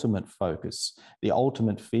ultimate focus, the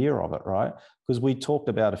ultimate fear of it, right? Because we talked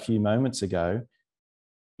about a few moments ago,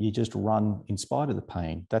 you just run in spite of the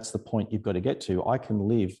pain. That's the point you've got to get to. I can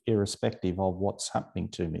live irrespective of what's happening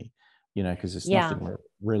to me, because there's nothing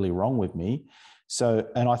really wrong with me. So,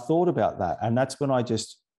 and I thought about that, and that's when I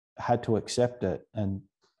just had to accept it. And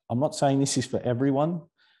I'm not saying this is for everyone.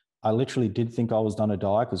 I literally did think I was going to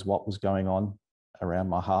die because what was going on around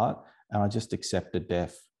my heart, and I just accepted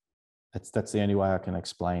death. That's the only way I can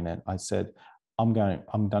explain it. I said, I'm going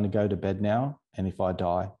to go to bed now, and if I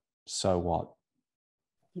die, so what?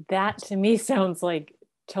 That to me sounds like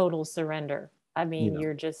total surrender. I mean, Yeah.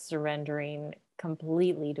 you're just surrendering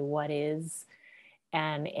completely to what is,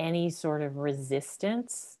 and any sort of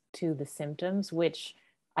resistance to the symptoms, which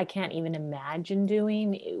I can't even imagine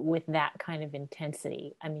doing with that kind of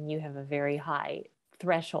intensity. I mean, you have a very high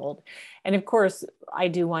threshold. And of course, I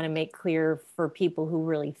do want to make clear for people who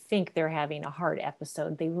really think they're having a heart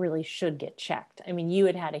episode, they really should get checked. I mean, you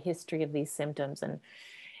had a history of these symptoms, and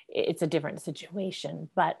it's a different situation.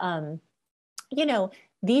 But,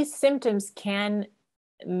 these symptoms can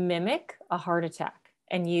mimic a heart attack,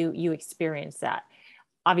 and you experience that.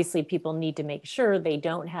 Obviously, people need to make sure they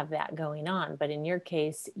don't have that going on, but in your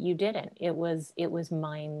case, you didn't. It was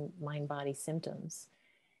mind body symptoms.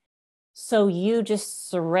 So you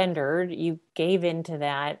just surrendered, you gave into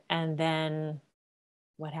that, and then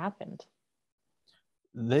what happened?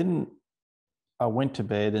 Then I went to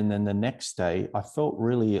bed, and then the next day I felt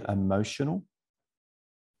really emotional.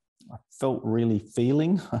 I felt really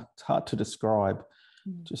feeling. It's hard to describe.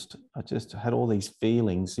 I just had all these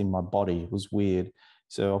feelings in my body. It was weird.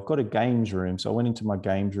 So I've got a games room. So I went into my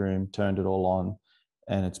games room, turned it all on,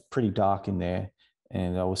 and it's pretty dark in there.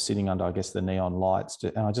 And I was sitting under, I guess, the neon lights,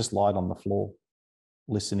 and I just lied on the floor,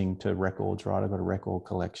 listening to records, right? I've got a record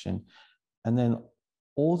collection. And then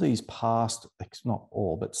all these past, not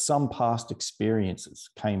all, but some past experiences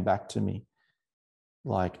came back to me.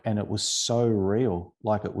 And it was so real,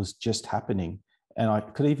 like it was just happening. And I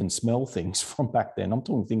could even smell things from back then. I'm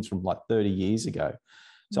talking things from like 30 years ago.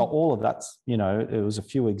 So all of that's, it was a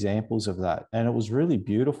few examples of that. And it was really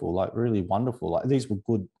beautiful, like really wonderful. Like these were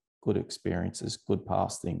good experiences, good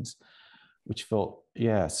past things, which felt,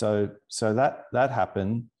 yeah. So that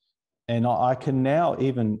happened. And I can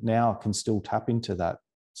even now can still tap into that.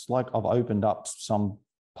 It's like I've opened up some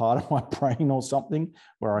part of my brain or something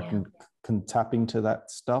where I can tap into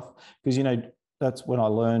that stuff. Because, that's when I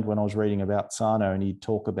learned when I was reading about Sarno, and he'd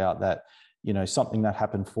talk about that, something that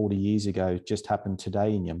happened 40 years ago just happened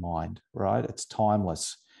today in your mind, right? It's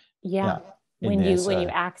timeless. Yeah. When you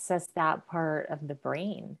access that part of the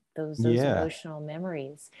brain, those emotional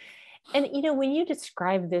memories. And, when you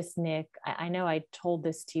describe this, Nick, I know I told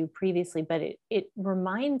this to you previously, but it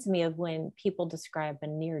reminds me of when people describe a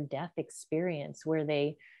near-death experience where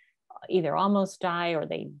they either almost die or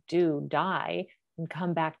they do die and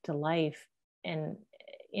come back to life. And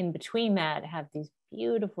in between that, have these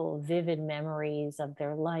beautiful, vivid memories of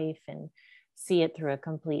their life and see it through a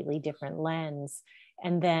completely different lens.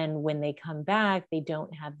 And then when they come back, they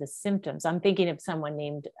don't have the symptoms. I'm thinking of someone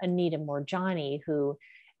named Anita Morjani, who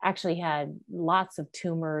actually had lots of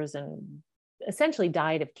tumors and essentially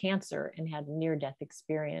died of cancer and had a near-death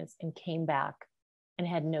experience and came back and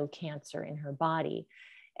had no cancer in her body.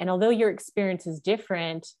 And although your experience is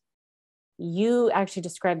different, you actually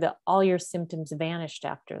described that all your symptoms vanished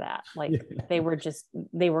after that. They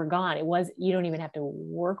were gone. You don't even have to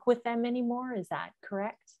work with them anymore. Is that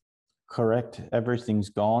correct? Correct. Everything's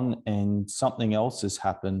gone, and something else has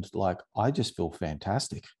happened. Like, I just feel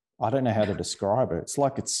fantastic. I don't know how to describe it. It's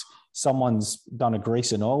like someone's done a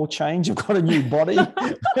grease and oil change. I've got a new body.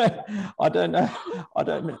 I don't know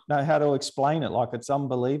how to explain it. Like, it's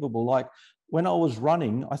unbelievable. Like, when I was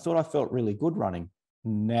running, I thought I felt really good running.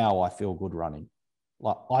 Now I feel good running.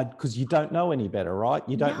 Because you don't know any better, right?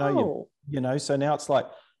 You don't know, so now it's like,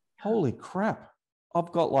 holy crap,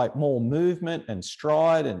 I've got like more movement and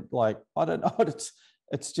stride, and like, I don't know,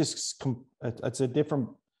 it's just, it's a different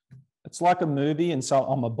It's like a movie, and so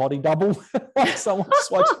I'm a body double. Like someone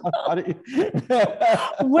swipes my body.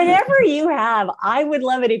 Whatever you have, I would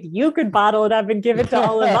love it if you could bottle it up and give it to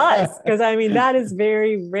all of us, because I mean, that is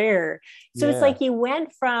very rare. So it's like you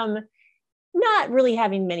went from not really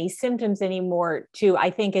having many symptoms anymore to, I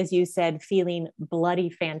think, as you said, feeling bloody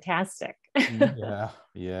fantastic.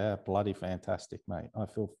 Yeah, bloody fantastic, mate. I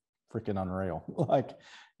feel freaking unreal. Like,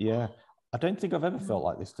 yeah, I don't think I've ever felt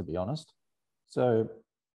like this, to be honest. So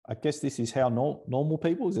I guess this is how normal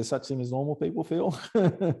people, is there such thing as normal people feel?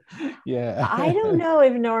 Yeah. I don't know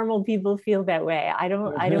if normal people feel that way. I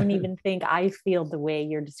don't even think I feel the way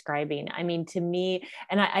you're describing. I mean, to me,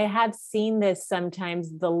 and I have seen this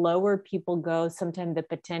sometimes, the lower people go, sometimes the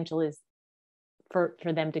potential is for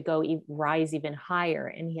them to go rise even higher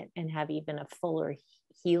and have even a fuller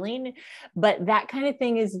healing. But that kind of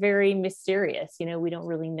thing is very mysterious. You know, we don't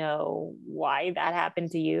really know why that happened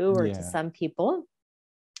to you or to some people.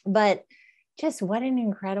 But just what an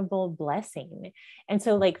incredible blessing. And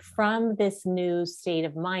so, like, from this new state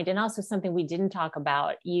of mind, and also something we didn't talk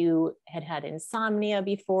about, you had insomnia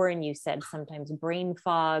before, and you said sometimes brain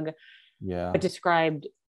fog, but described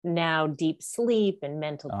now deep sleep and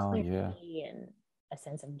mental clarity and a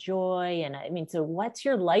sense of joy. And I mean, so what's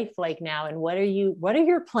your life like now? And what are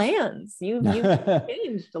your plans? You've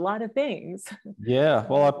changed a lot of things. Yeah,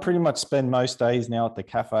 well, I pretty much spend most days now at the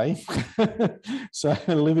cafe. So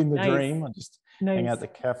living the dream. I just hang out at the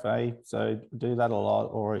cafe. So do that a lot,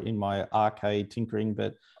 or in my arcade tinkering.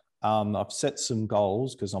 But I've set some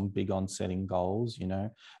goals because I'm big on setting goals, you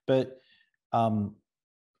know. But I'm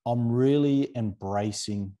really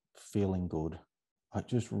embracing feeling good.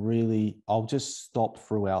 I'll just stop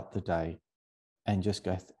throughout the day and just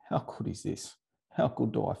go, how good is this? How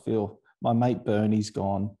good do I feel? My mate Bernie's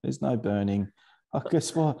gone. There's no burning. I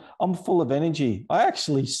guess what? I'm full of energy. I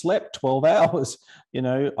actually slept 12 hours,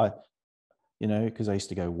 because I used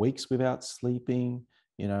to go weeks without sleeping,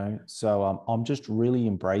 so I'm just really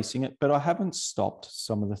embracing it. But I haven't stopped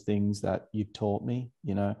some of the things that you've taught me.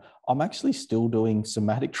 I'm actually still doing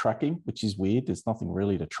somatic tracking, which is weird. There's nothing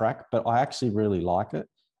really to track, but I actually really like it.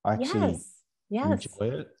 I actually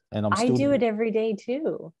enjoy it. And I do it every day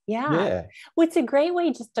too. Yeah. Well, it's a great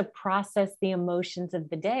way just to process the emotions of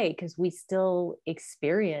the day, because we still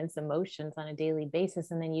experience emotions on a daily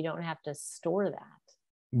basis, and then you don't have to store that.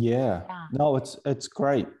 No, it's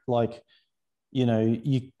great. Like,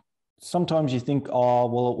 you sometimes you think, oh,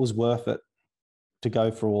 well, it was worth it to go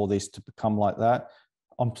through all this to become like that.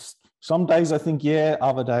 Some days I think, yeah,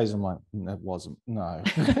 other days I'm like, it wasn't. No,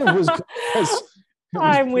 it was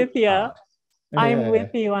I'm with you. Hard. I'm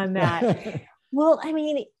with you on that. Well, I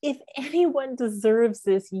mean, if anyone deserves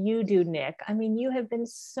this, you do, Nick. I mean, you have been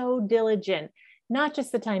so diligent, not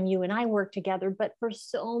just the time you and I worked together, but for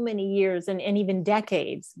so many years and even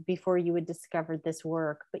decades before you had discovered this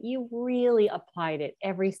work. But you really applied it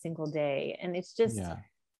every single day. And it's just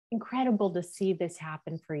incredible to see this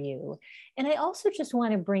happen for you. And I also just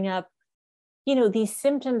want to bring up, these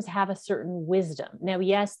symptoms have a certain wisdom. Now,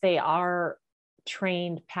 yes, they are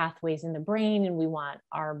trained pathways in the brain, and we want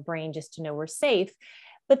our brain just to know we're safe,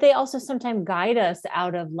 but they also sometimes guide us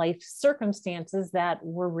out of life circumstances that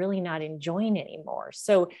we're really not enjoying anymore.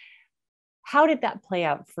 So how did that play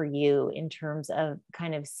out for you in terms of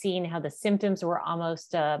kind of seeing how the symptoms were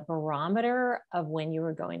almost a barometer of when you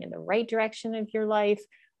were going in the right direction of your life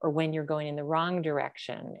or when you're going in the wrong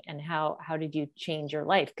direction? And how did you change your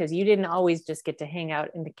life? Because you didn't always just get to hang out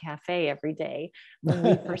in the cafe every day when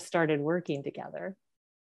we first started working together.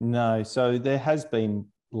 No, so there has been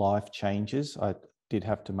life changes. I did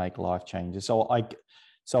have to make life changes. So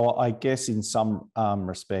I guess in some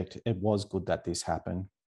respect, it was good that this happened.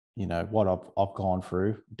 What I've gone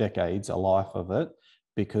through, decades, a life of it,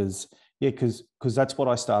 because that's what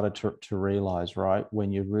I started to realize, right?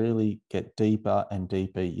 When you really get deeper and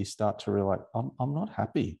deeper, you start to realize, I'm not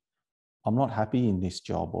happy. I'm not happy in this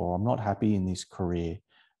job, or I'm not happy in this career,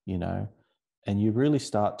 and you really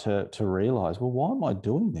start to realize, well, why am I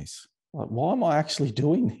doing this? Like, why am I actually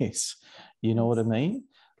doing this? You know what I mean?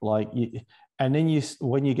 And then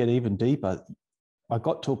when you get even deeper, I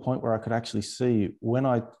got to a point where I could actually see when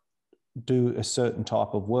I do a certain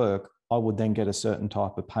type of work, I would then get a certain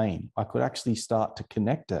type of pain. I could actually start to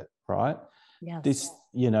connect it, right? Yes.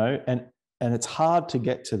 And it's hard to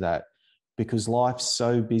get to that because life's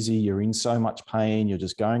so busy. You're in so much pain. You're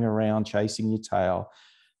just going around chasing your tail.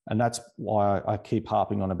 And that's why I keep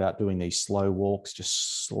harping on about doing these slow walks,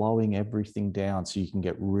 just slowing everything down so you can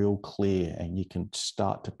get real clear and you can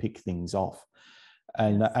start to pick things off.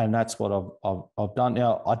 And that's what I've done.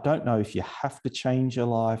 Now, I don't know if you have to change your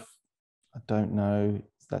life. I don't know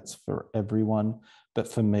if that's for everyone, But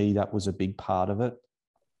for me, that was a big part of it,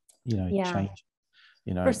 Yeah. change,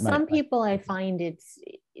 For some people, I find it's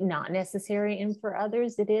not necessary, and for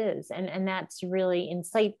others it is. And that's really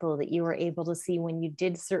insightful that you were able to see when you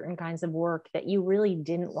did certain kinds of work that you really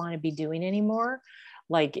didn't want to be doing anymore,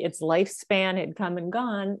 like its lifespan had come and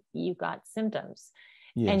gone, you got symptoms.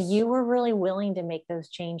 And Yes. you were really willing to make those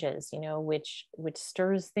changes, which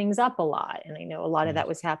stirs things up a lot. And I know a lot of Yes. that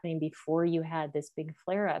was happening before you had this big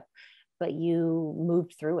flare up, but you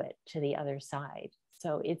moved through it to the other side.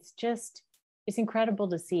 So it's incredible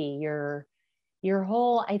to see your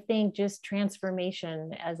whole, I think, just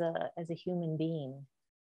transformation as a human being.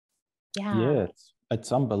 Yeah, Yeah.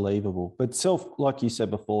 it's unbelievable. But like you said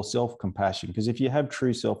before, self-compassion, because if you have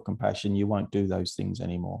true self-compassion, you won't do those things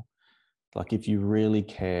anymore. Like if you really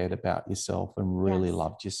cared about yourself and really Yes.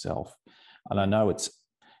 loved yourself. And I Yes. know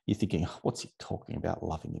you're thinking, what's he talking about,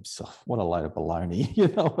 loving himself? What a load of baloney. You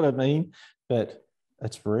know what I mean? But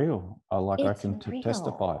it's real. I It's can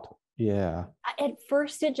testify real. to. Yeah. At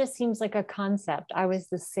first, it just seems like a concept. I was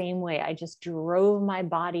the same way. I just drove my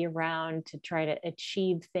body around to try to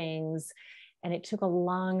achieve things. And it took a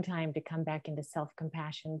long time to come back into self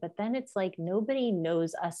compassion. But then it's like nobody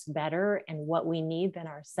knows us better and what we need than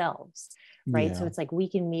ourselves, right? So Yeah. it's like we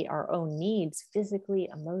can meet our own needs physically,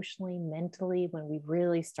 emotionally, mentally when we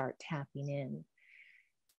really start tapping in.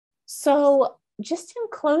 So, just in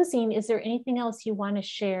closing, is there anything else you want to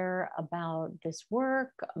share about this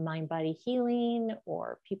work, mind body healing,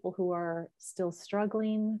 or people who are still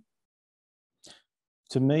struggling?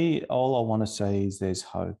 To me, all I want to say is there's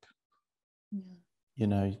hope.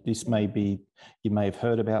 Yeah. This Yeah. may be, you may have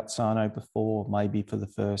heard about Sarno before, maybe for the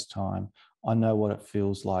first time. I know what it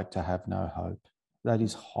feels like to have no hope. That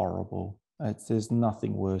is horrible. There's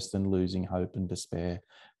nothing worse than losing hope and despair.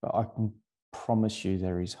 But I can promise you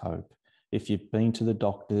there is hope. If you've been to the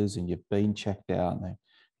doctors and you've been checked out, and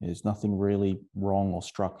there's nothing really wrong or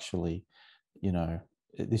structurally,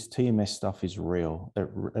 this TMS stuff is real. It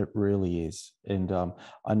really is. And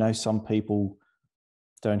I know some people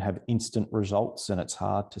don't have instant results and it's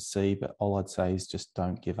hard to see, but all I'd say is just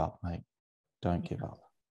don't give up, mate. Don't give up.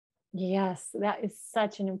 Yes, that is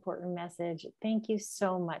such an important message. Thank you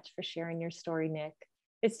so much for sharing your story, Nick.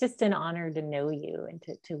 It's just an honor to know you and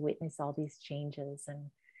to witness all these changes.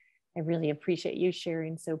 And I really appreciate you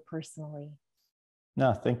sharing so personally.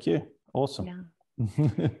 No, thank you. Awesome. Yeah.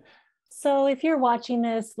 So, if you're watching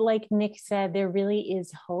this, like Nick said, there really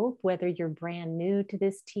is hope, whether you're brand new to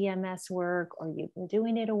this TMS work or you've been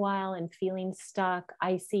doing it a while and feeling stuck.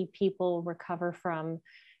 I see people recover from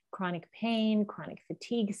chronic pain, chronic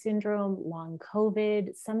fatigue syndrome, long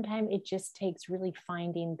COVID. Sometimes it just takes really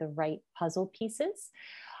finding the right puzzle pieces.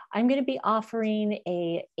 I'm going to be offering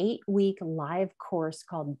a 8-week live course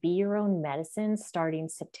called Be Your Own Medicine starting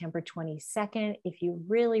September 22nd. If you're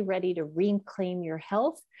really ready to reclaim your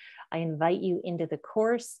health, I invite you into the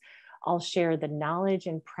course. I'll share the knowledge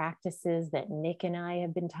and practices that Nick and I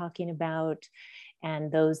have been talking about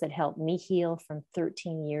and those that helped me heal from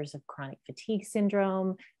 13 years of chronic fatigue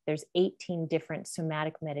syndrome. There's 18 different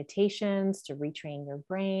somatic meditations to retrain your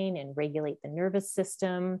brain and regulate the nervous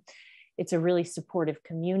system. It's a really supportive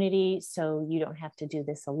community, so you don't have to do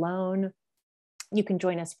this alone. You can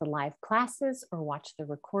join us for live classes or watch the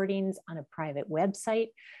recordings on a private website.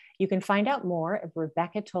 You can find out more at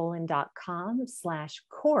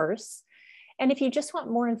RebeccaTolan.com/course. And if you just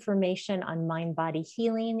want more information on mind body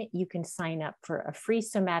healing, you can sign up for a free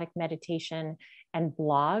somatic meditation and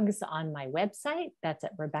blogs on my website. That's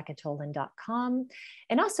at RebeccaTolan.com.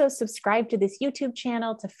 And also subscribe to this YouTube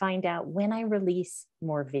channel to find out when I release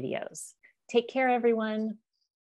more videos. Take care, everyone.